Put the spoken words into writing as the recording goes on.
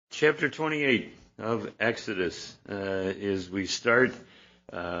Chapter 28 of Exodus. As we start,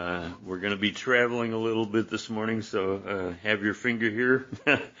 we're going to be traveling a little bit this morning, so have your finger here,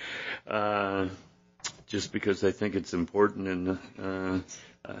 just because I think it's important, and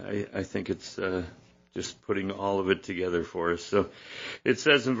I think it's just putting all of it together for us. So it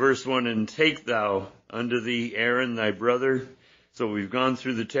says in verse 1, "And take thou unto thee Aaron thy brother." So we've gone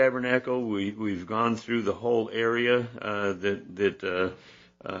through the tabernacle. We've gone through the whole area that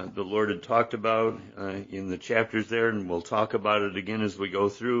the Lord had talked about in the chapters there, and we'll talk about it again as we go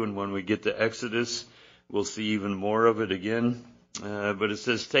through. And when we get to Exodus, we'll see even more of it again. But it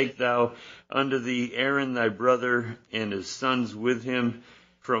says, "Take thou unto thee Aaron thy brother and his sons with him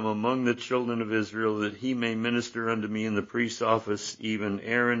from among the children of Israel, that he may minister unto me in the priest's office, even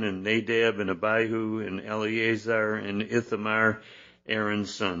Aaron and Nadab and Abihu and Eleazar and Ithamar,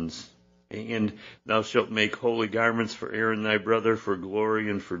 Aaron's sons. And thou shalt make holy garments for Aaron thy brother, for glory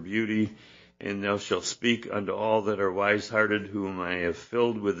and for beauty. And thou shalt speak unto all that are wise-hearted, whom I have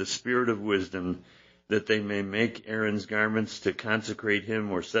filled with the spirit of wisdom, that they may make Aaron's garments to consecrate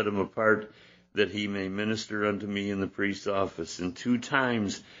him or set him apart, that he may minister unto me in the priest's office." And 2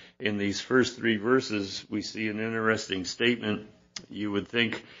 times in these first 3 verses, we see an interesting statement. You would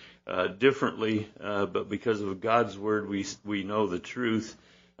think differently, but because of God's word, we know the truth.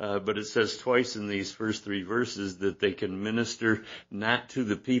 But it says twice in these first 3 verses that they can minister not to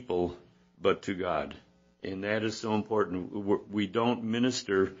the people, but to God. And that is so important. We don't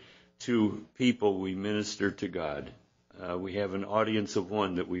minister to people, we minister to God. We have an audience of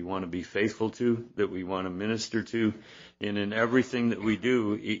one that we want to be faithful to, that we want to minister to. And in everything that we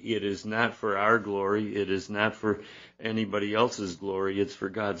do, it is not for our glory. It is not for anybody else's glory. It's for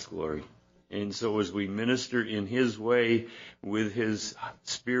God's glory. And so as we minister in His way, with His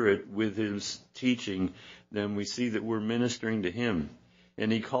Spirit, with His teaching, then we see that we're ministering to Him.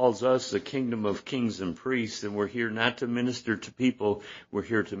 And He calls us the kingdom of kings and priests, and we're here not to minister to people, we're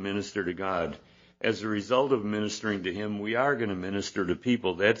here to minister to God. As a result of ministering to Him, we are going to minister to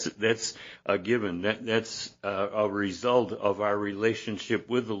people. That's a given. That's a result of our relationship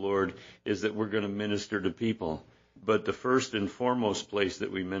with the Lord, is that we're going to minister to people. But the first and foremost place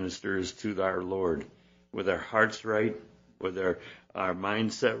that we minister is to our Lord, with our hearts right, with our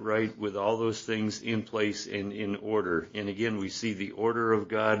mindset right, with all those things in place and in order. And again, we see the order of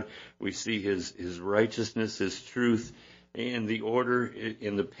God. We see His righteousness, His truth. And the order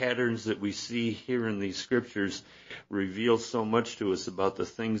and the patterns that we see here in these scriptures reveal so much to us about the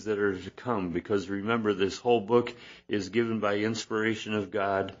things that are to come. Because remember, this whole book is given by inspiration of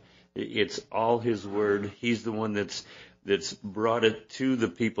God. It's all His word. He's the one that's brought it to the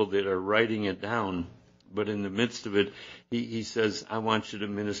people that are writing it down. But in the midst of it, He says, I want you to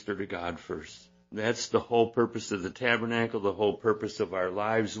minister to God first. That's the whole purpose of the tabernacle, the whole purpose of our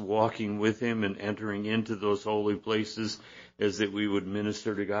lives, walking with Him and entering into those holy places, is that we would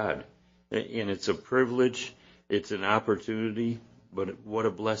minister to God. And it's a privilege, it's an opportunity, but what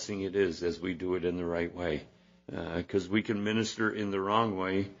a blessing it is as we do it in the right way. Because we can minister in the wrong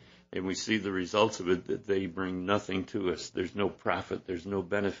way, and we see the results of it, that they bring nothing to us. There's no profit, there's no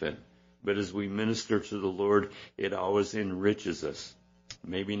benefit. But as we minister to the Lord, it always enriches us.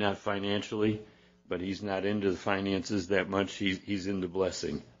 Maybe not financially, but He's not into the finances that much. He's into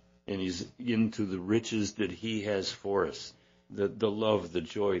blessing. And He's into the riches that He has for us. The love, the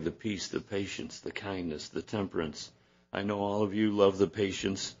joy, the peace, the patience, the kindness, the temperance. I know all of you love the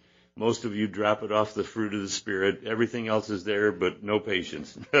patience. Most of you drop it off the fruit of the Spirit. Everything else is there, but no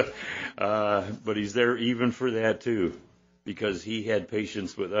patience. But He's there even for that too, because He had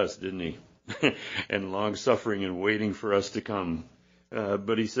patience with us, didn't He? And long-suffering and waiting for us to come.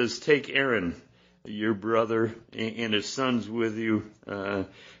 But He says, take Aaron, your brother, and his sons with you,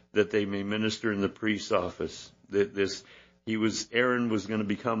 that they may minister in the priest's office. Aaron was going to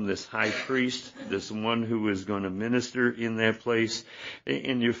become this high priest, this one who was going to minister in that place.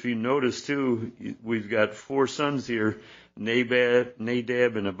 And if you notice too, we've got 4 sons here, Nadab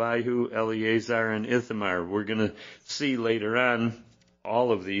and Abihu, Eleazar and Ithamar. We're going to see later on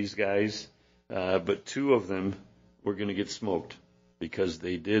all of these guys, but 2 of them were going to get smoked, because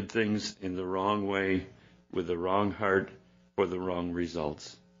they did things in the wrong way, with the wrong heart, for the wrong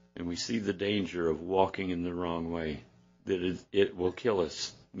results. And we see the danger of walking in the wrong way, that it will kill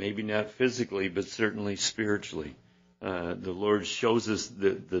us. Maybe not physically, but certainly spiritually. The Lord shows us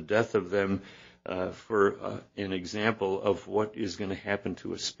the death of them for an example of what is going to happen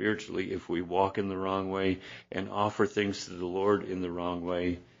to us spiritually if we walk in the wrong way and offer things to the Lord in the wrong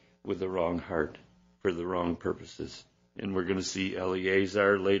way, with the wrong heart, for the wrong purposes. And we're going to see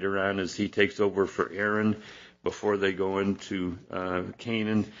Eleazar later on as he takes over for Aaron. before they go into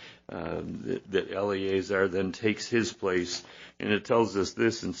Canaan, that Eleazar then takes his place. And it tells us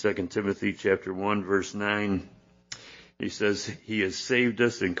this in 2 Timothy chapter 1, verse 9. He says, he has saved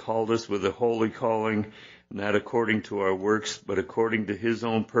us and called us with a holy calling, not according to our works, but according to his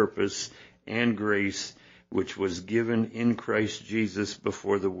own purpose and grace, which was given in Christ Jesus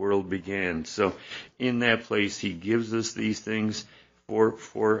before the world began. So in that place, he gives us these things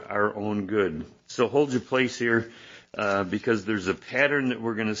for our own good. So hold your place here, because there's a pattern that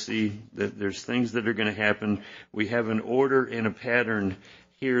we're going to see, that there's things that are going to happen. We have an order and a pattern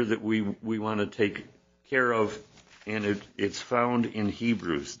here that we want to take care of. And it's found in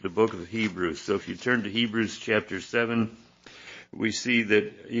Hebrews, the book of Hebrews. So if you turn to Hebrews chapter 7, we see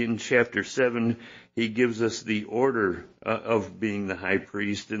that in chapter 7, he gives us the order of being the high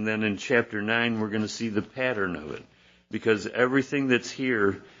priest. And then in chapter 9, we're going to see the pattern of it. Because everything that's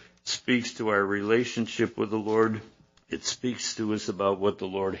here speaks to our relationship with the Lord. It speaks to us about what the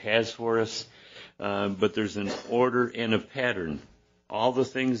Lord has for us. But there's an order and a pattern. All the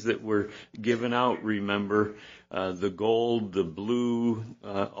things that were given out, remember, the gold, the blue,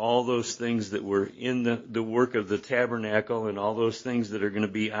 all those things that were in the work of the tabernacle, and all those things that are going to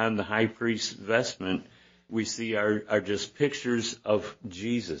be on the high priest's vestment, we see are just pictures of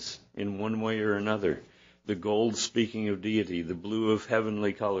Jesus in one way or another. The gold speaking of deity, the blue of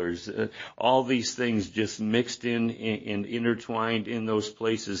heavenly colors, all these things just mixed in and intertwined in those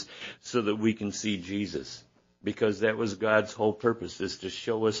places so that we can see Jesus. Because that was God's whole purpose, is to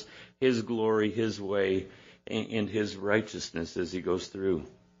show us his glory, his way, and his righteousness as he goes through.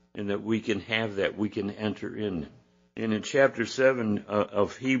 And that we can have that, we can enter in. And in chapter 7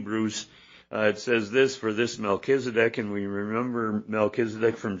 of Hebrews, it says this, for this Melchizedek, and we remember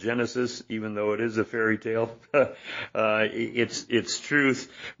Melchizedek from Genesis, even though it is a fairy tale. It's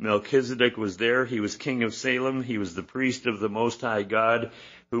truth. Melchizedek was there. He was king of Salem. He was the priest of the Most High God,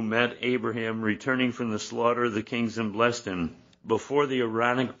 who met Abraham returning from the slaughter of the kings and blessed him. Before the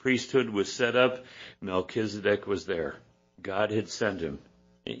Aaronic priesthood was set up, Melchizedek was there. God had sent him.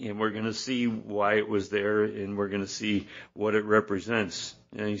 And we're going to see why it was there, and we're going to see what it represents.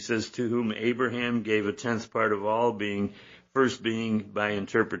 And he says, to whom Abraham gave a tenth part of all, being by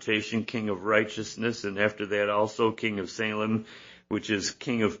interpretation king of righteousness, and after that also king of Salem, which is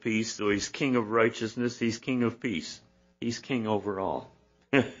king of peace. So he's king of righteousness, he's king of peace. He's king over all.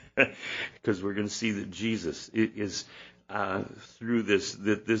 Because we're going to see that Jesus is through this,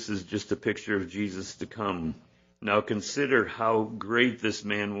 that this is just a picture of Jesus to come. Now consider how great this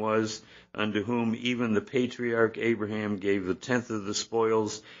man was, unto whom even the patriarch Abraham gave the tenth of the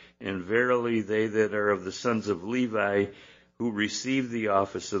spoils, and verily they that are of the sons of Levi, who receive the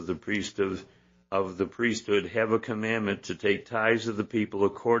office of the priesthood, have a commandment to take tithes of the people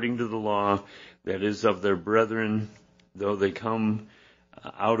according to the law, that is of their brethren, though they come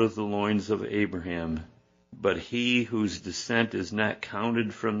out of the loins of Abraham. But he whose descent is not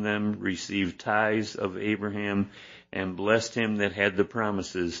counted from them received tithes of Abraham, and blessed him that had the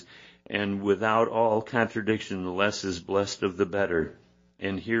promises. And without all contradiction, the less is blessed of the better.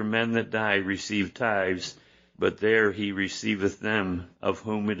 And here men that die receive tithes, but there he receiveth them, of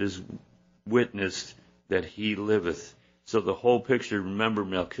whom it is witnessed that he liveth. So the whole picture, remember,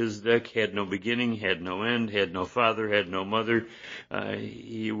 Melchizedek had no beginning, had no end, had no father, had no mother.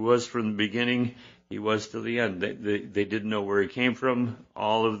 He was from the beginning. He was to the end. They didn't know where he came from.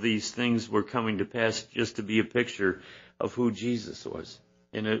 All of these things were coming to pass just to be a picture of who Jesus was.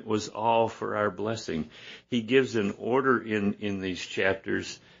 And it was all for our blessing. He gives an order in these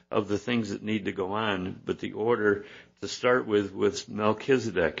chapters of the things that need to go on, but the order to start with was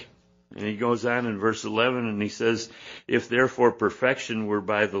Melchizedek. And he goes on in verse 11 and he says, if therefore perfection were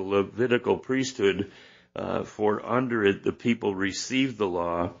by the Levitical priesthood, for under it the people received the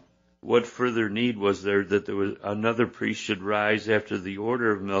law, what further need was there that there was another priest should rise after the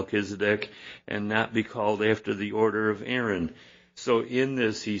order of Melchizedek and not be called after the order of Aaron? So in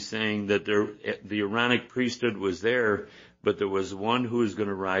this, he's saying that the Aaronic priesthood was there, but there was one who was going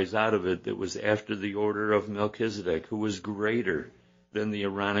to rise out of it that was after the order of Melchizedek, who was greater than the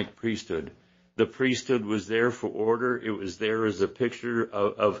Aaronic priesthood. The priesthood was there for order. It was there as a picture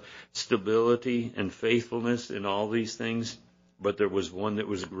of stability and faithfulness and all these things. But there was one that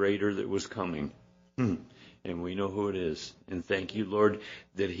was greater that was coming. And we know who it is. And thank you, Lord,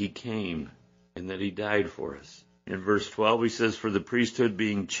 that he came and that he died for us. In verse 12, he says, for the priesthood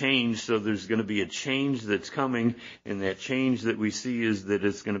being changed, so there's going to be a change that's coming, and that change that we see is that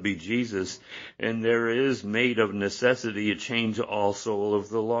it's going to be Jesus. And there is made of necessity a change also of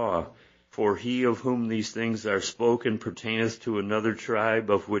the law. For he of whom these things are spoken pertaineth to another tribe,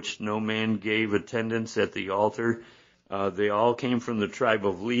 of which no man gave attendance at the altar. They all came from the tribe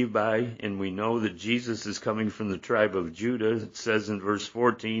of Levi, and we know that Jesus is coming from the tribe of Judah. It says in verse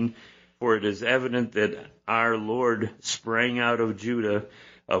 14, for it is evident that our Lord sprang out of Judah,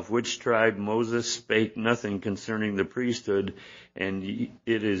 of which tribe Moses spake nothing concerning the priesthood, and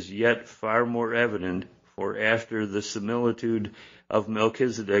it is yet far more evident, for after the similitude of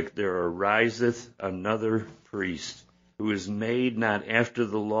Melchizedek there ariseth another priest, who is made not after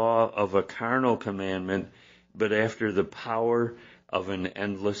the law of a carnal commandment, but after the power of an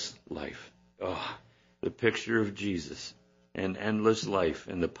endless life. Oh, the picture of Jesus, an endless life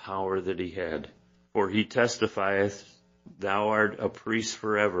and the power that he had. For he testifieth, thou art a priest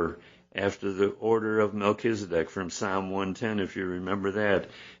forever, after the order of Melchizedek, from Psalm 110, if you remember that,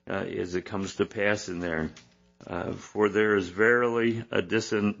 as it comes to pass in there. For there is verily a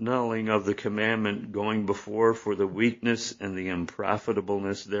disannulling of the commandment going before for the weakness and the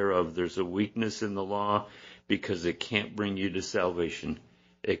unprofitableness thereof. There's a weakness in the law because it can't bring you to salvation.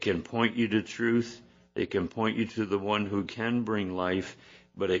 It can point you to truth. It can point you to the one who can bring life,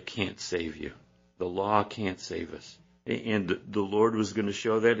 but it can't save you. The law can't save us. And the Lord was going to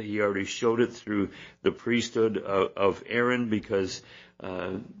show that. He already showed it through the priesthood of Aaron, because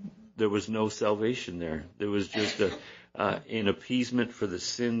there was no salvation there. There was just an appeasement for the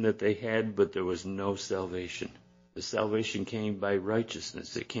sin that they had, but there was no salvation. The salvation came by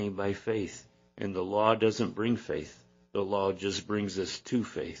righteousness. It came by faith. And the law doesn't bring faith. The law just brings us to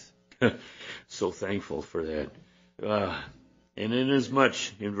faith. So thankful for that. And inasmuch,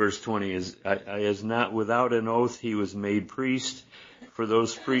 in verse 20, as not without an oath he was made priest, for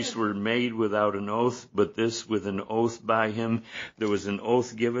those priests were made without an oath, but this with an oath by him. There was an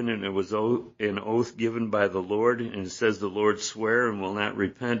oath given, and it was an oath given by the Lord. And it says, the Lord sware and will not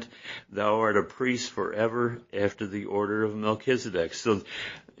repent. Thou art a priest forever after the order of Melchizedek. So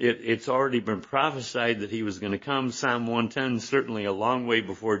it's already been prophesied that he was going to come. Psalm 110, certainly a long way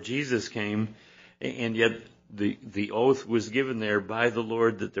before Jesus came. And yet the oath was given there by the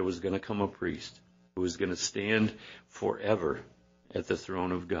Lord that there was going to come a priest who was going to stand forever at the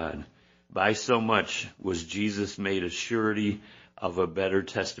throne of God. By so much was Jesus made a surety of a better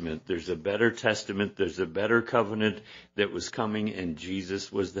testament. There's a better testament. There's a better covenant that was coming, and Jesus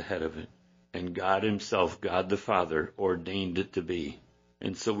was the head of it. And God himself, God the Father, ordained it to be.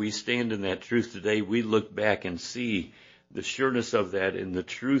 And so we stand in that truth today. We look back and see the sureness of that and the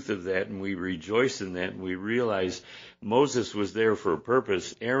truth of that, and we rejoice in that, and we realize Moses was there for a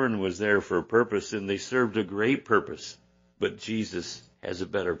purpose, Aaron was there for a purpose, and they served a great purpose. But Jesus has a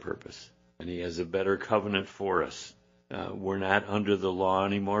better purpose, and he has a better covenant for us. We're not under the law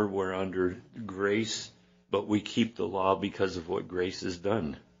anymore. We're under grace, but we keep the law because of what grace has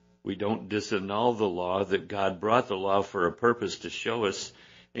done. We don't disannul the law, that God brought the law for a purpose to show us,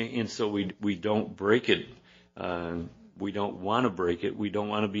 and so we don't break it. We don't want to break it. We don't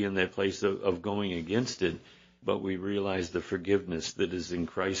want to be in that place of going against it, but we realize the forgiveness that is in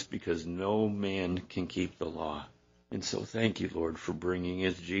Christ, because no man can keep the law. And so thank you, Lord, for bringing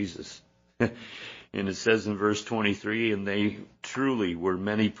us Jesus. And it says in verse 23, and they truly were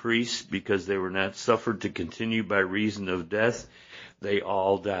many priests, because they were not suffered to continue by reason of death. They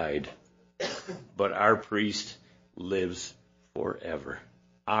all died. But our priest lives forever.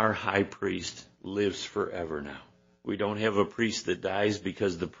 Our high priest lives forever now. We don't have a priest that dies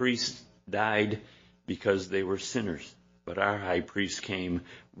because the priest died because they were sinners. But our high priest came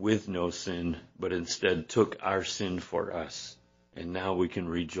with no sin, but instead took our sin for us. And now we can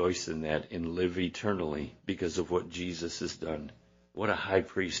rejoice in that and live eternally because of what Jesus has done. What a high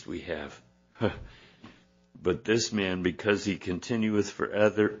priest we have. But this man, because he continueth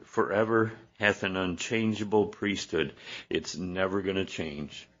forever, hath an unchangeable priesthood. It's never going to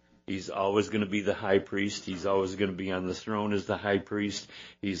change. He's always going to be the high priest. He's always going to be on the throne as the high priest.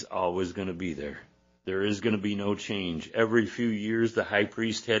 He's always going to be there. There is going to be no change. Every few years, the high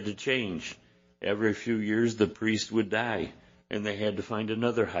priest had to change. Every few years, the priest would die, and they had to find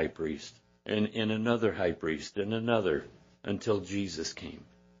another high priest, and another high priest, and another, until Jesus came.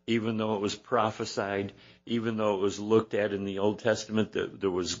 Even though it was prophesied, even though it was looked at in the Old Testament that there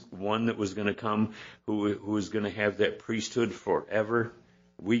was one that was going to come who was going to have that priesthood forever,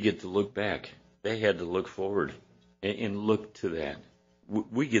 we get to look back. They had to look forward and look to that.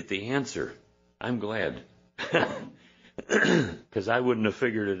 We get the answer. I'm glad, because I wouldn't have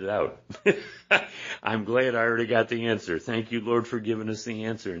figured it out. I'm glad I already got the answer. Thank you, Lord, for giving us the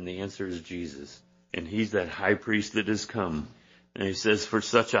answer, and the answer is Jesus. And he's that high priest that has come. And he says, for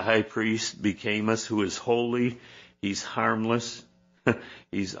such a high priest became us, who is holy, he's harmless,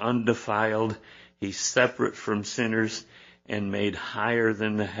 He's undefiled. He's separate from sinners and made higher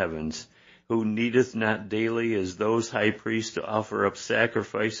than the heavens, who needeth not daily as those high priests to offer up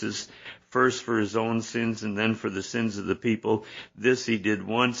sacrifices, first for his own sins and then for the sins of the people. This he did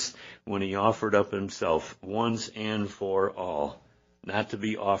once when he offered up himself, once and for all, not to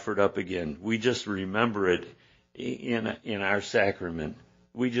be offered up again. We just remember it in our sacrament.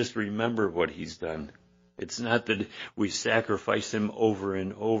 We just remember what he's done. It's not that we sacrifice him over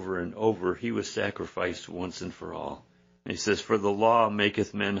and over and over. He was sacrificed once and for all. And he says, for the law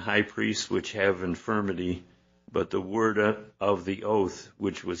maketh men high priests which have infirmity, but the word of the oath,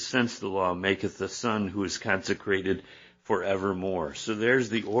 which was since the law, maketh the Son who is consecrated forevermore. So there's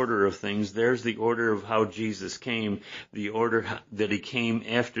the order of things. There's the order of how Jesus came, the order that he came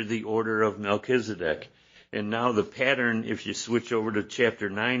after the order of Melchizedek. And now the pattern, if you switch over to chapter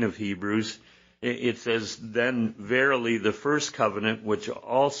 9 of Hebrews, it says, then verily the first covenant, which had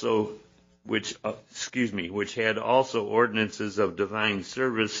also ordinances of divine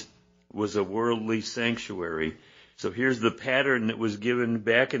service, was a worldly sanctuary. So here's the pattern that was given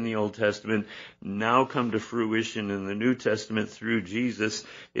back in the Old Testament, now come to fruition in the New Testament through Jesus.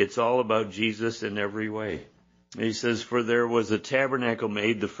 It's all about Jesus in every way. He says, for there was a tabernacle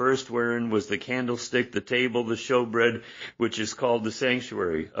made, the first wherein was the candlestick, the table, the showbread, which is called the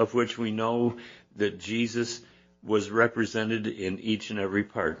sanctuary, of which we know that Jesus was represented in each and every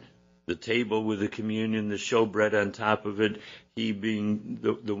part. The table with the communion, the showbread on top of it, he being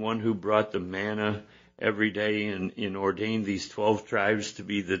the one who brought the manna every day and ordained these 12 tribes to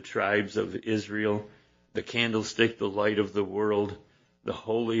be the tribes of Israel. The candlestick, the light of the world, the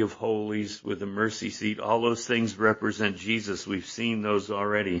Holy of Holies with the mercy seat, all those things represent Jesus. We've seen those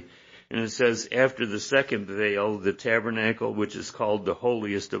already. And it says, after the second veil, the tabernacle, which is called the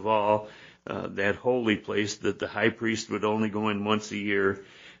holiest of all, that holy place that the high priest would only go in once a year,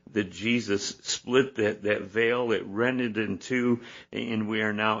 that Jesus split that veil, it rent it in two, and we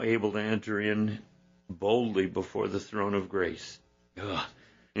are now able to enter in boldly before the throne of grace. Ugh.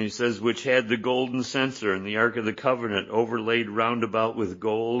 And he says, which had the golden censer and the Ark of the Covenant overlaid round about with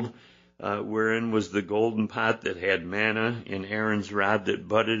gold, wherein was the golden pot that had manna, and Aaron's rod that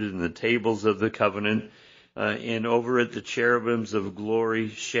budded in the tables of the covenant, and over it the cherubims of glory,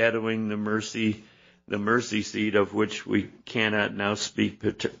 shadowing the mercy seat, of which we cannot now speak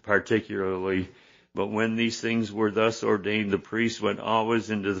particularly. But when these things were thus ordained, the priest went always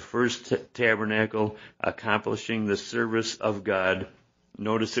into the first tabernacle, accomplishing the service of God.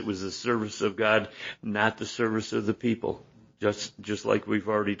 Notice it was the service of God, not the service of the people, just like we've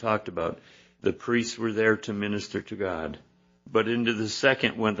already talked about. The priests were there to minister to God. But into the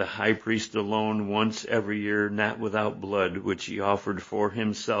second went the high priest alone once every year, not without blood, which he offered for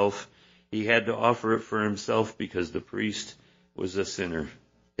himself. He had to offer it for himself because the priest was a sinner.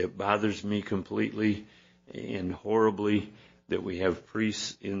 It bothers me completely and horribly that we have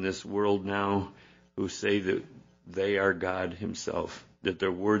priests in this world now who say that they are God himself, that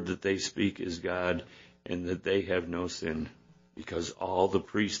the word that they speak is God, and that they have no sin, because all the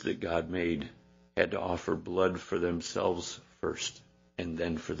priests that God made had to offer blood for themselves first and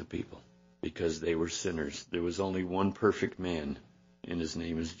then for the people, because they were sinners. There was only one perfect man, and his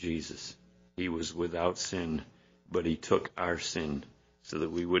name is Jesus. He was without sin, but he took our sin so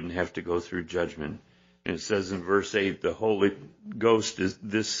that we wouldn't have to go through judgment. And it says in verse 8, the Holy Ghost is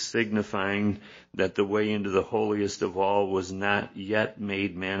this signifying that the way into the holiest of all was not yet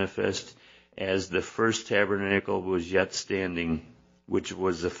made manifest, as the first tabernacle was yet standing, which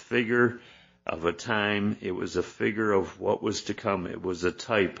was a figure of a time. It was a figure of what was to come. It was a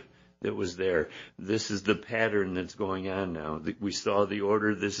type that was there. This is the pattern that's going on now. We saw the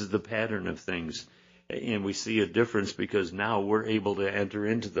order. This is the pattern of things. And we see a difference because now we're able to enter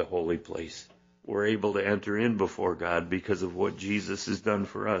into the holy place. We're able to enter in before God because of what Jesus has done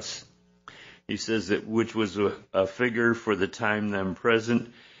for us. He says that which was a figure for the time then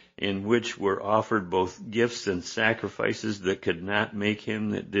present, in which were offered both gifts and sacrifices that could not make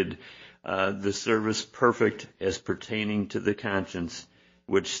him that did the service perfect as pertaining to the conscience,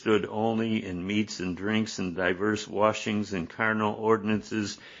 which stood only in meats and drinks and diverse washings and carnal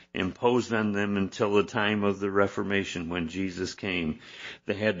ordinances imposed on them until the time of the Reformation, when Jesus came.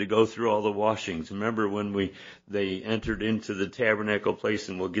 They had to go through all the washings. Remember when they entered into the tabernacle place,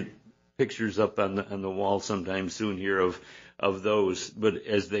 and we'll get pictures up on the wall sometime soon here of those. But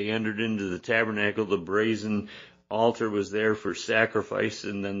as they entered into the tabernacle, the brazen altar was there for sacrifice,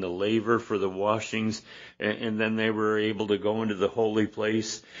 and then the laver for the washings, and then they were able to go into the holy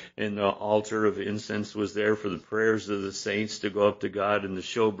place, and the altar of incense was there for the prayers of the saints to go up to God, and the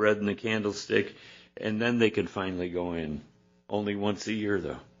showbread and the candlestick, and then they could finally go in. Only once a year,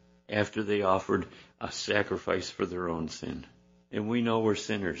 though, after they offered a sacrifice for their own sin. And we know we're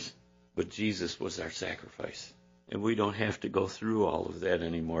sinners, but Jesus was our sacrifice. And we don't have to go through all of that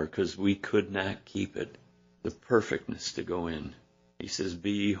anymore because we could not keep it. The perfectness to go in. He says,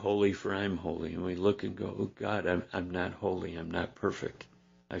 be ye holy for I'm holy. And we look and go, oh God, I'm not holy. I'm not perfect.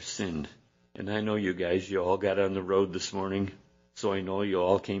 I've sinned. And I know you guys, you all got on the road this morning, so I know you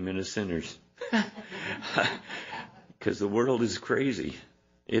all came in as sinners. Because the world is crazy.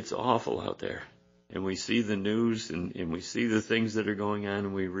 It's awful out there. And we see the news and we see the things that are going on,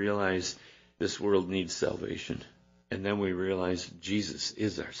 and we realize this world needs salvation. And then we realize Jesus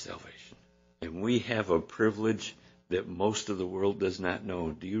is our salvation. And we have a privilege that most of the world does not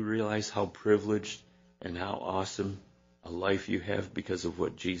know. Do you realize how privileged and how awesome a life you have because of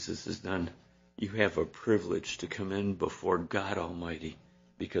what Jesus has done? You have a privilege to come in before God Almighty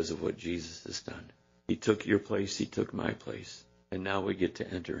because of what Jesus has done. He took your place, he took my place, and now we get to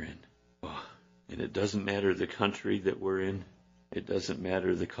enter in. Oh, and it doesn't matter the country that we're in. It doesn't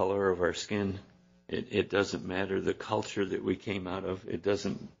matter the color of our skin. It doesn't matter the culture that we came out of. It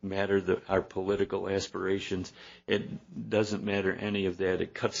doesn't matter our political aspirations. It doesn't matter any of that.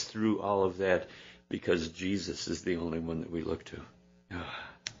 It cuts through all of that because Jesus is the only one that we look to.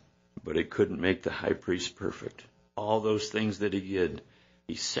 But it couldn't make the high priest perfect. All those things that he did,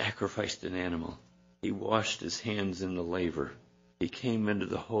 he sacrificed an animal. He washed his hands in the laver. He came into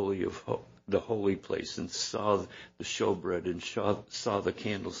the holy place and saw the showbread and saw the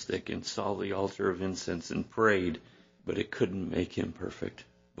candlestick and saw the altar of incense and prayed, but it couldn't make him perfect.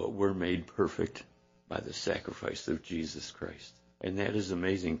 But we're made perfect by the sacrifice of Jesus Christ. And that is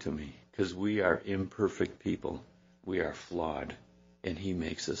amazing to me because we are imperfect people. We are flawed, and he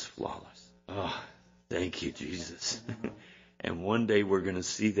makes us flawless. Oh, thank you, Jesus. And one day we're going to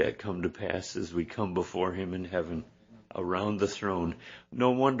see that come to pass as we come before him in heaven. Around the throne.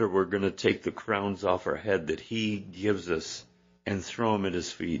 No wonder we're going to take the crowns off our head that he gives us and throw them at his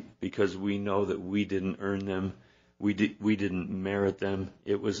feet, because we know that we didn't earn them. We didn't merit them.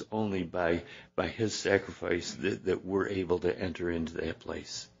 It was only by his sacrifice that we're able to enter into that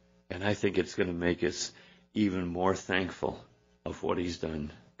place. And I think it's going to make us even more thankful of what he's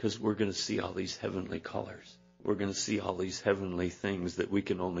done, because we're going to see all these heavenly colors. We're going to see all these heavenly things that we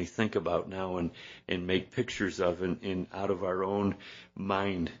can only think about now and make pictures of in out of our own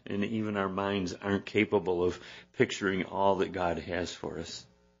mind. And even our minds aren't capable of picturing all that God has for us.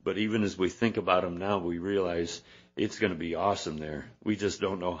 But even as we think about them now, we realize it's going to be awesome there. We just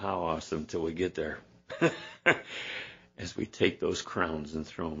don't know how awesome till we get there. As we take those crowns and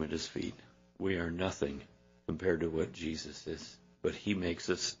throw them at his feet, we are nothing compared to what Jesus is. But he makes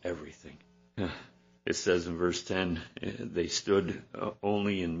us everything. It says in verse 10, they stood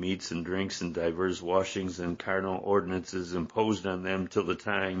only in meats and drinks and divers washings and carnal ordinances imposed on them till the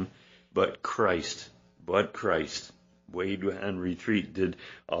time. But Christ, Wade on retreat did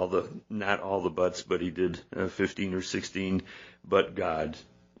not all the buts, but he did 15 or 16, but God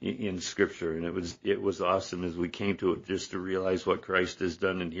in Scripture. And it was awesome as we came to it just to realize what Christ has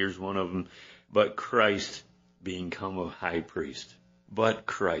done. And here's one of them. But Christ become a high priest. But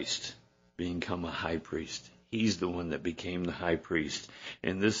Christ become a high priest. He's the one that became the high priest.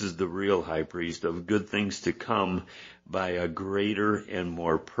 And this is the real high priest of good things to come by a greater and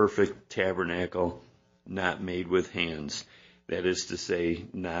more perfect tabernacle, not made with hands. That is to say,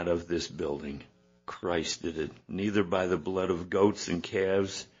 not of this building. Christ did it, neither by the blood of goats and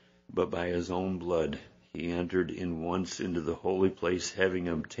calves, but by his own blood. He entered in once into the holy place, having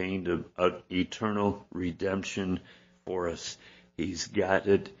obtained an eternal redemption for us. He's got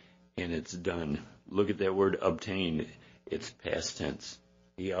it. And it's done. Look at that word obtained. It's past tense.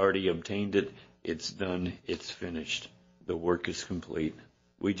 He already obtained it. It's done. It's finished. The work is complete.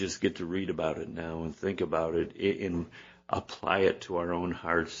 We just get to read about it now and think about it and apply it to our own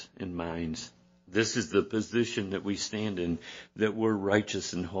hearts and minds. This is the position that we stand in, that we're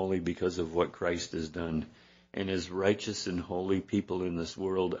righteous and holy because of what Christ has done. And as righteous and holy people in this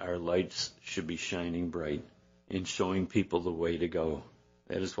world, our lights should be shining bright and showing people the way to go.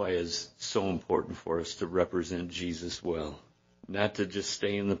 That is why it's so important for us to represent Jesus well. Not to just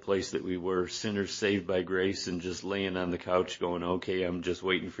stay in the place that we were, sinners saved by grace, and just laying on the couch going, okay, I'm just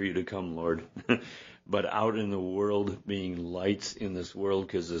waiting for you to come, Lord. But out in the world, being lights in this world,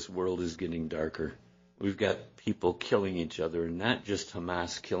 because this world is getting darker. We've got people killing each other, not just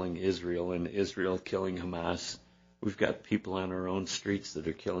Hamas killing Israel and Israel killing Hamas. We've got people on our own streets that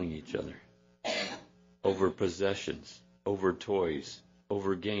are killing each other over possessions, over toys,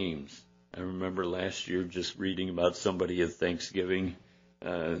 over games. I remember last year just reading about somebody at Thanksgiving,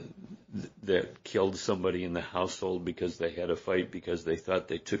 that killed somebody in the household because they had a fight because they thought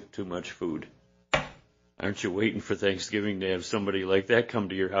they took too much food. Aren't you waiting for Thanksgiving to have somebody like that come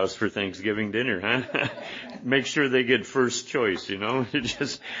to your house for Thanksgiving dinner, huh? Make sure they get first choice,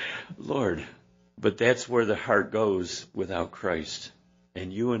 Just, Lord. But that's where the heart goes without Christ.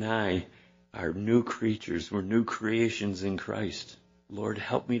 And you and I are new creatures. We're new creations in Christ. Lord,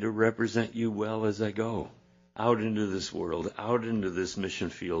 help me to represent you well as I go out into this world, out into this mission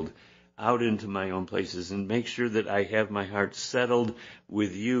field, out into my own places, and make sure that I have my heart settled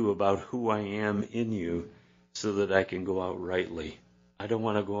with you about who I am in you so that I can go out rightly. I don't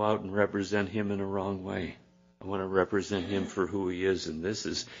want to go out and represent him in a wrong way. I want to represent him for who he is, and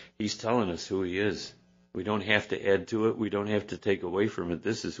he's telling us who he is. We don't have to add to it. We don't have to take away from it.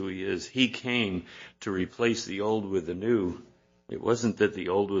 This is who he is. He came to replace the old with the new. It wasn't that the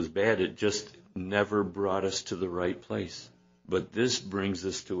old was bad. It just never brought us to the right place. But this brings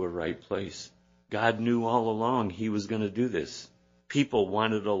us to a right place. God knew all along he was going to do this. People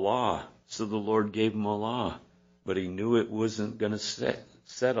wanted a law, so the Lord gave them a law. But he knew it wasn't going to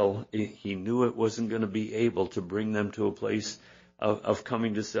settle. He knew it wasn't going to be able to bring them to a place of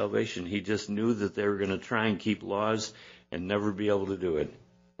coming to salvation. He just knew that they were going to try and keep laws and never be able to do it.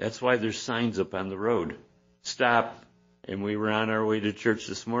 That's why there's signs up on the road. Stop. And we were on our way to church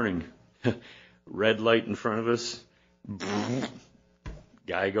this morning. Red light in front of us.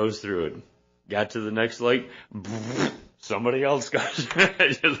 Guy goes through it. Got to the next light. Somebody else goes.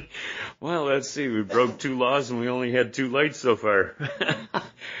 Well, let's see. We broke 2 laws and we only had 2 lights so far.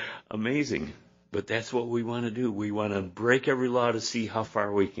 Amazing. But that's what we want to do. We want to break every law to see how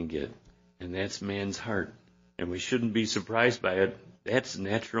far we can get. And that's man's heart. And we shouldn't be surprised by it. That's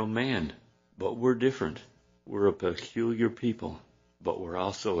natural man. But we're different. We're a peculiar people. But we're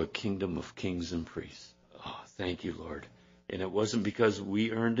also a kingdom of kings and priests. Oh, thank you, Lord. And it wasn't because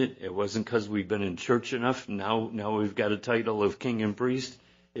we earned it. It wasn't because we've been in church enough. Now we've got a title of king and priest.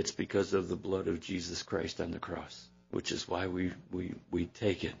 It's because of the blood of Jesus Christ on the cross, which is why we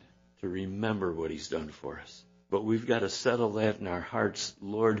take it to remember what he's done for us. But we've got to settle that in our hearts.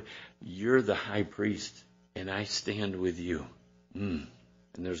 Lord, you're the high priest, and I stand with you. And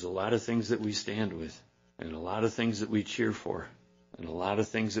there's a lot of things that we stand with, and a lot of things that we cheer for, and a lot of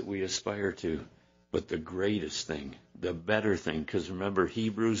things that we aspire to. But the greatest thing, the better thing, because remember,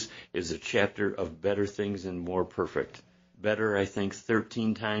 Hebrews is a chapter of better things and more perfect. Better, I think,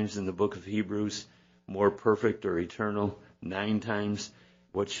 13 times in the book of Hebrews. More perfect or eternal, 9 times.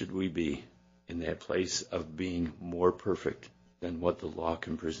 What should we be? In that place of being more perfect than what the law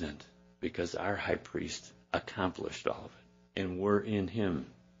can present. Because our high priest accomplished all of it. And we're in him.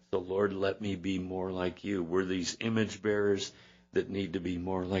 So Lord, let me be more like you. We're these image bearers that need to be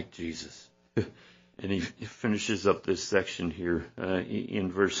more like Jesus. And he finishes up this section here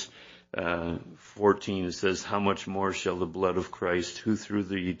in verse 14. It says, how much more shall the blood of Christ, who through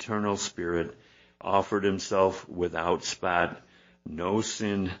the eternal Spirit offered himself without spot, no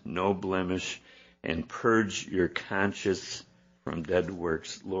sin, no blemish, and purge your conscience from dead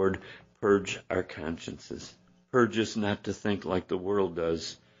works. Lord, purge our consciences. Purge us not to think like the world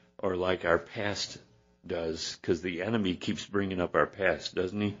does or like our past does, because the enemy keeps bringing up our past,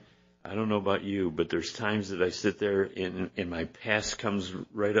 doesn't he? I don't know about you, but there's times that I sit there and my past comes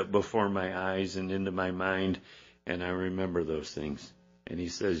right up before my eyes and into my mind, and I remember those things. And he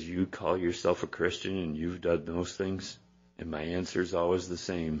says, you call yourself a Christian and you've done those things? And my answer is always the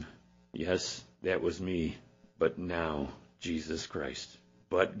same. Yes, that was me, but now Jesus Christ.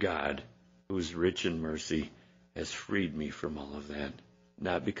 But God, who is rich in mercy, has freed me from all of that.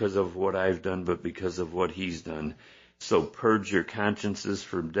 Not because of what I've done, but because of what he's done. So purge your consciences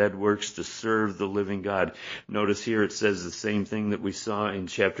from dead works to serve the living God. Notice here it says the same thing that we saw in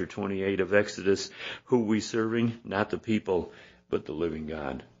chapter 28 of Exodus. Who we serving? Not the people, but the living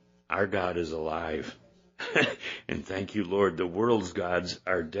God. Our God is alive. And thank you, Lord, the world's gods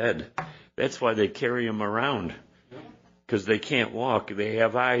are dead. That's why they carry them around. Because they can't walk. They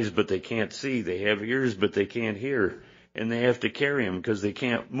have eyes, but they can't see. They have ears, but they can't hear. And they have to carry them because they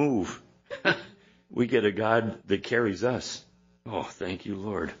can't move. We get a God that carries us. Oh, thank you,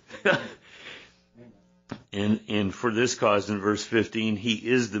 Lord. And for this cause, in verse 15, he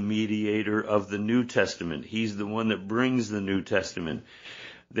is the mediator of the New Testament. He's the one that brings the New Testament,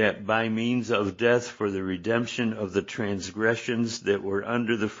 that by means of death for the redemption of the transgressions that were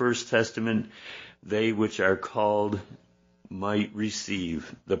under the first testament, they which are called might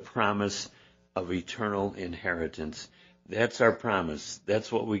receive the promise of eternal inheritance. That's our promise. That's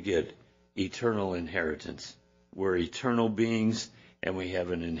what we get. Eternal inheritance. We're eternal beings, and we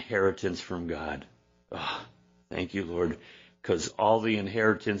have an inheritance from God. Oh, thank you, Lord. because all the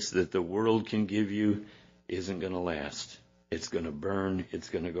inheritance that the world can give you isn't going to last. It's going to burn. It's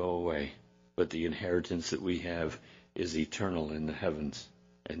going to go away. But the inheritance that we have is eternal in the heavens.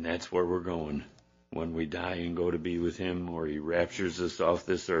 And that's where we're going when we die and go to be with him, or he raptures us off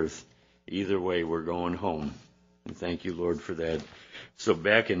this earth. Either way, we're going home. And thank you, Lord, for that. So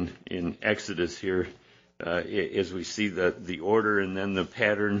back in Exodus here, as we see the order and then the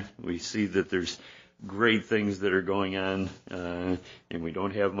pattern, we see that there's great things that are going on, and we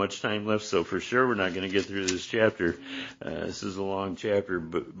don't have much time left, so for sure we're not going to get through this chapter. This is a long chapter,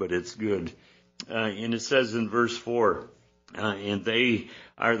 but it's good. And it says in verse 4, and they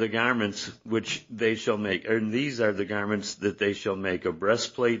are the garments which they shall make, and these are the garments that they shall make: a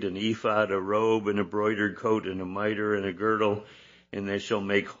breastplate, an ephod, a robe, an embroidered coat, and a mitre, and a girdle. And they shall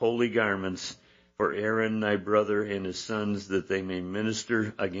make holy garments for Aaron thy brother and his sons, that they may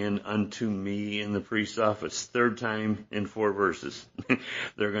minister again unto me in the priest's office. Third time in 4 verses.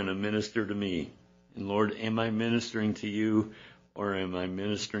 They're going to minister to me. And Lord, am I ministering to you, or am I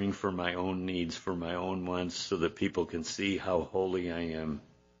ministering for my own needs, for my own wants, so that people can see how holy I am?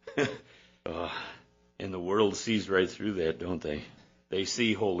 And the world sees right through that, don't they? They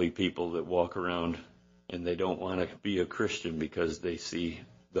see holy people that walk around, and they don't want to be a Christian because they see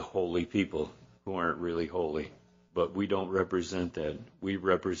the holy people who aren't really holy. But we don't represent that. We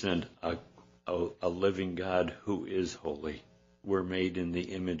represent a living God who is holy. We're made in the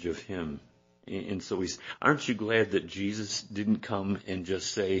image of him. And so aren't you glad that Jesus didn't come and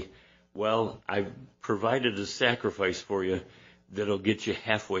just say, well, I've provided a sacrifice for you that'll get you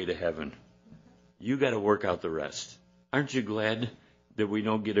halfway to heaven. You got to work out the rest. Aren't you glad that we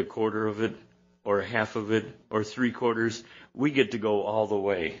don't get a quarter of it, or half of it, or 3/4? We get to go all the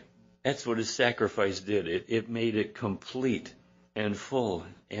way. That's what his sacrifice did. It made it complete and full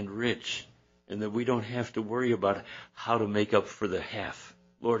and rich, and that we don't have to worry about how to make up for the half.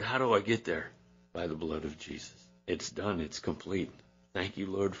 Lord, how do I get there? By the blood of Jesus. It's done. It's complete. Thank you,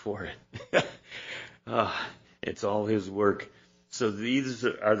 Lord, for it. It's all his work. So these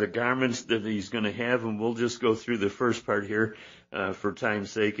are the garments that he's going to have, and we'll just go through the first part here for time's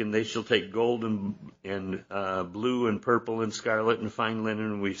sake. And they shall take gold and blue and purple and scarlet and fine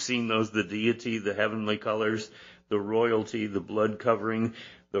linen. We've seen those: the deity, the heavenly colors, the royalty, the blood covering,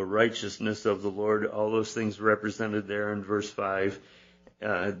 the righteousness of the Lord. All those things represented there in verse 5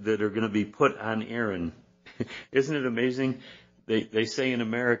 that are going to be put on Aaron. Isn't it amazing? They say in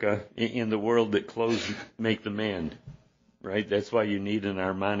America, in the world, that clothes make the man. Right? That's why you need an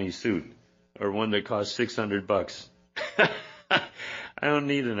Armani suit, or one that costs $600. I don't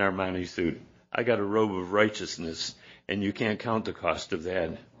need an Armani suit. I got a robe of righteousness, and you can't count the cost of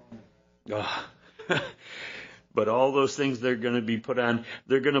that. But all those things they're going to be put on,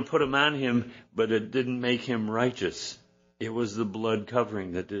 they're going to put them on him, but it didn't make him righteous. It was the blood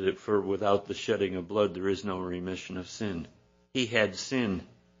covering that did it, for without the shedding of blood, there is no remission of sin. He had sin,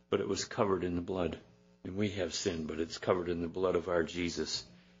 but it was covered in the blood. And we have sin, but it's covered in the blood of our Jesus.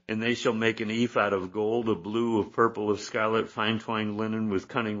 And they shall make an ephod of gold, of blue, of purple, of scarlet, fine twined linen with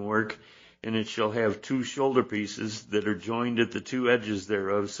cunning work. And it shall have 2 shoulder pieces that are joined at the 2 edges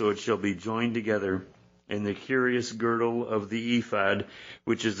thereof, so it shall be joined together. And the curious girdle of the ephod,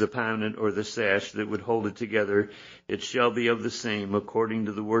 which is upon it, or the sash that would hold it together, it shall be of the same, according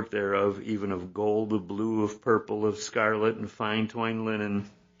to the work thereof, even of gold, of blue, of purple, of scarlet, and fine twined linen.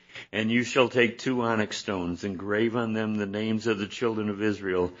 And you shall take 2 onyx stones, and grave on them the names of the children of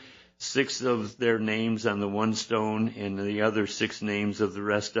Israel, 6 of their names on the one stone, and the other 6 names of the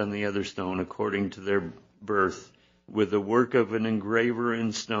rest on the other stone, according to their birth, with the work of an engraver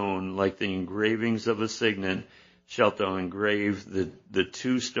in stone, like the engravings of a signet, shalt thou engrave the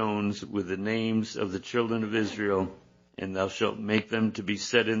 2 stones with the names of the children of Israel, and thou shalt make them to be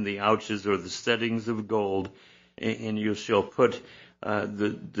set in the ouches, or the settings of gold, and you shall put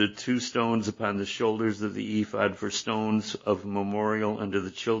the 2 stones upon the shoulders of the ephod for stones of memorial unto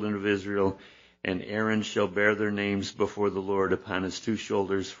the children of Israel. And Aaron shall bear their names before the Lord upon his 2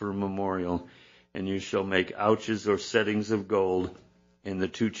 shoulders for a memorial. And you shall make ouches or settings of gold, and the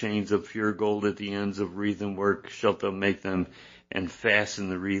 2 chains of pure gold at the ends of wreathen work shalt thou make them, and fasten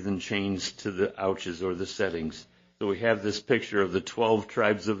the wreathen chains to the ouches or the settings. So we have this picture of the 12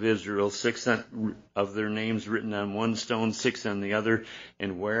 tribes of Israel, 6 of their names written on one stone, 6 on the other.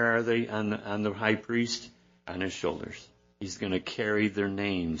 And where are they on the high priest? On his shoulders. He's going to carry their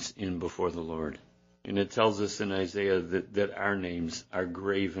names in before the Lord. And it tells us in Isaiah that our names are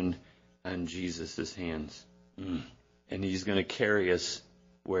graven on Jesus' hands. And he's going to carry us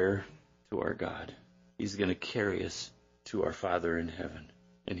where? To our God. He's going to carry us to our Father in heaven.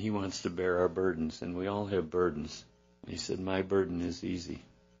 And he wants to bear our burdens. And we all have burdens. He said, my burden is easy.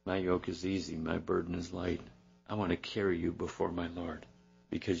 My yoke is easy. My burden is light. I want to carry you before my Lord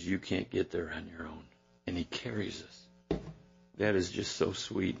because you can't get there on your own. And he carries us. That is just so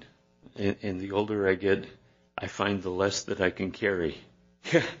sweet. And the older I get, I find the less that I can carry.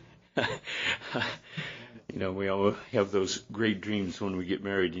 We all have those great dreams when we get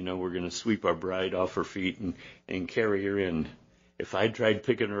married. We're going to sweep our bride off her feet and carry her in. If I tried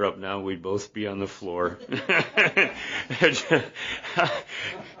picking her up now, we'd both be on the floor.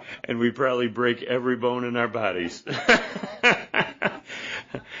 And we'd probably break every bone in our bodies.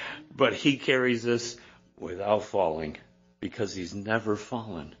 But he carries us without falling because he's never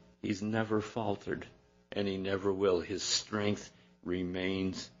fallen. He's never faltered. And he never will. His strength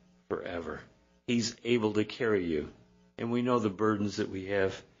remains forever. He's able to carry you. And we know the burdens that we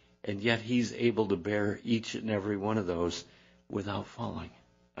have. And yet he's able to bear each and every one of those without falling.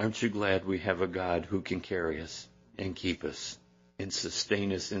 Aren't you glad we have a God who can carry us and keep us and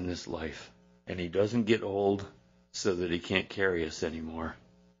sustain us in this life? And he doesn't get old so that he can't carry us anymore.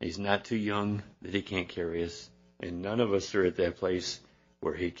 He's not too young that he can't carry us. And none of us are at that place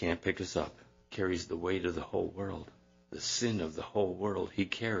where he can't pick us up. Carries the weight of the whole world. The sin of the whole world he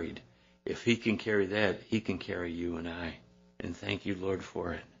carried. If he can carry that, he can carry you and I. And thank you, Lord,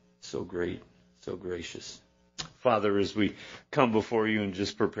 for it. So great, so gracious. Father, as we come before you and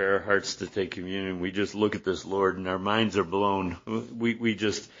just prepare our hearts to take communion, we just look at this, Lord, and our minds are blown. We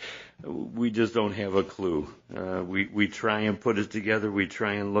just don't have a clue. We try and put it together. We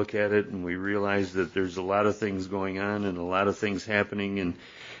try and look at it, and we realize that there's a lot of things going on and a lot of things happening,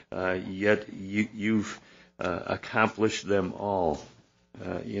 and yet you've accomplished them all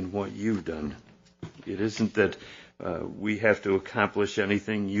in what you've done. It isn't that we have to accomplish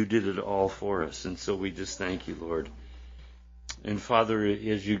anything. You did it all for us. And so we just thank you, Lord. And Father,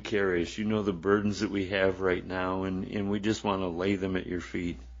 as you carry us, you know the burdens that we have right now, and we just want to lay them at your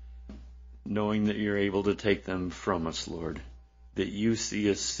feet, knowing that you're able to take them from us, Lord, that you see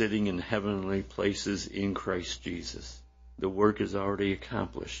us sitting in heavenly places in Christ Jesus. The work is already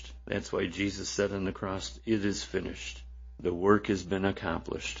accomplished. That's why Jesus said on the cross, it is finished. The work has been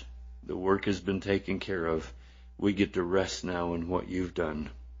accomplished. The work has been taken care of. We get to rest now in what you've done.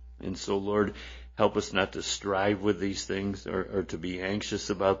 And so, Lord, help us not to strive with these things or to be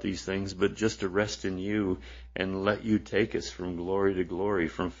anxious about these things, but just to rest in you and let you take us from glory to glory,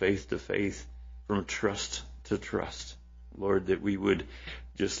 from faith to faith, from trust to trust. Lord, that we would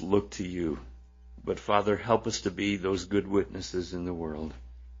just look to you. But, Father, help us to be those good witnesses in the world.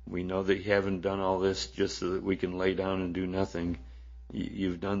 We know that you haven't done all this just so that we can lay down and do nothing.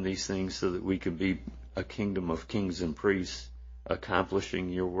 You've done these things so that we can be a kingdom of kings and priests, accomplishing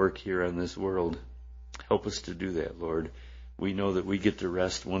your work here on this world. Help us to do that, Lord. We know that we get to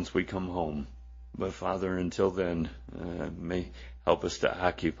rest once we come home. But, Father, until then, may help us to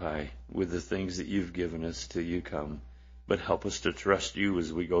occupy with the things that you've given us till you come. But help us to trust you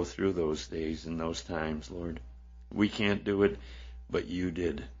as we go through those days and those times, Lord. We can't do it, but you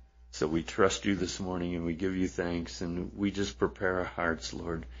did. So we trust you this morning, and we give you thanks, and we just prepare our hearts,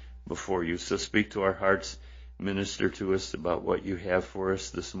 Lord, before you. So speak to our hearts, minister to us about what you have for us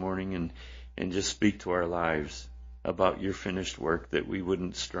this morning, and just speak to our lives about your finished work, that we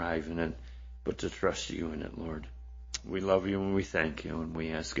wouldn't strive in it, but to trust you in it, Lord. We love you and we thank you, and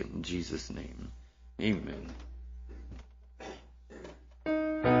we ask it in Jesus' name. Amen.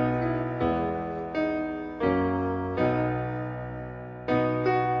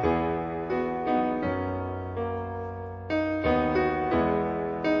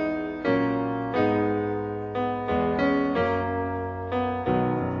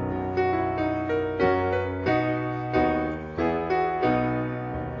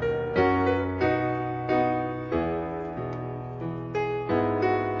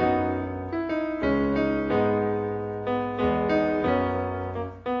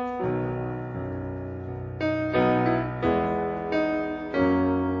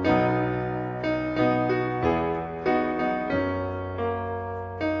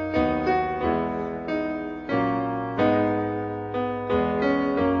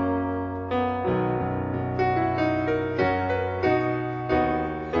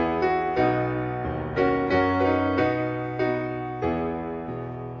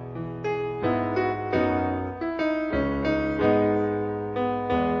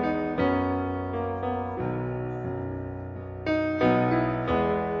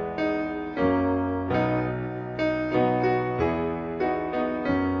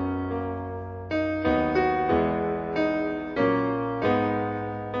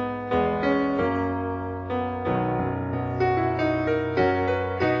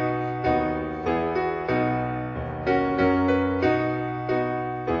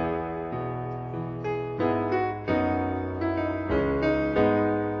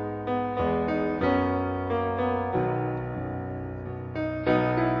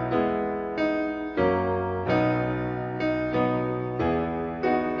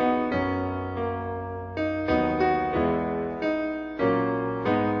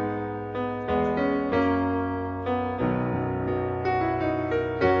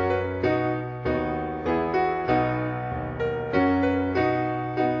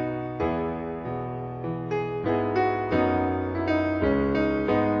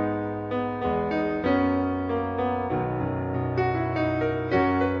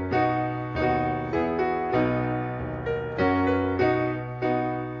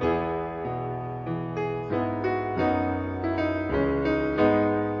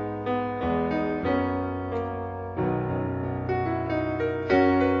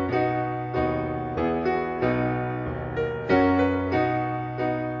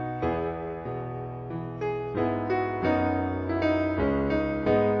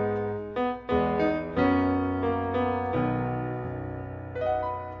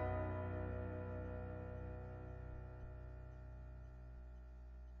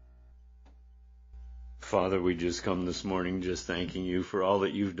 Father, we just come this morning just thanking you for all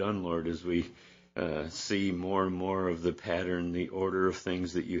that you've done, Lord, as we see more and more of the pattern, the order of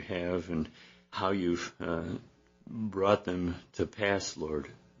things that you have, and how you've brought them to pass, Lord.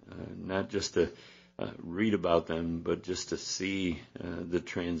 Not just to read about them, but just to see the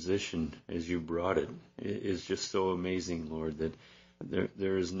transition as you brought it. It is just so amazing, Lord, that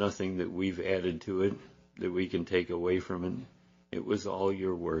there is nothing that we've added to it that we can take away from it. It was all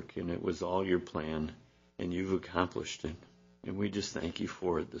your work, and it was all your plan, and you've accomplished it. And we just thank you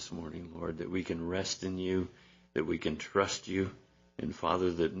for it this morning, Lord, that we can rest in you, that we can trust you, and Father,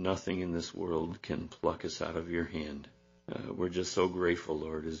 that nothing in this world can pluck us out of your hand. We're just so grateful,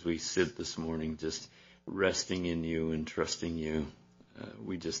 Lord, as we sit this morning just resting in you and trusting you.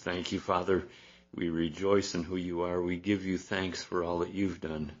 We just thank you, Father. We rejoice in who you are. We give you thanks for all that you've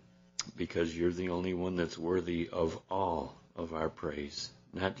done, because you're the only one that's worthy of all of our praise.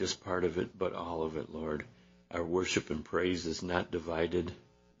 Not just part of it, but all of it, Lord. Our worship and praise is not divided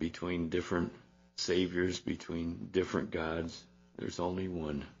between different saviors, between different gods. There's only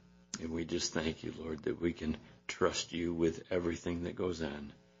one. And we just thank you, Lord, that we can trust you with everything that goes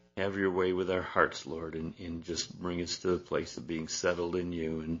on. Have your way with our hearts, Lord, and just bring us to the place of being settled in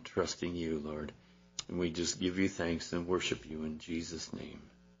you and trusting you, Lord. And we just give you thanks and worship you in Jesus' name.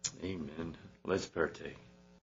 Amen. Let's partake.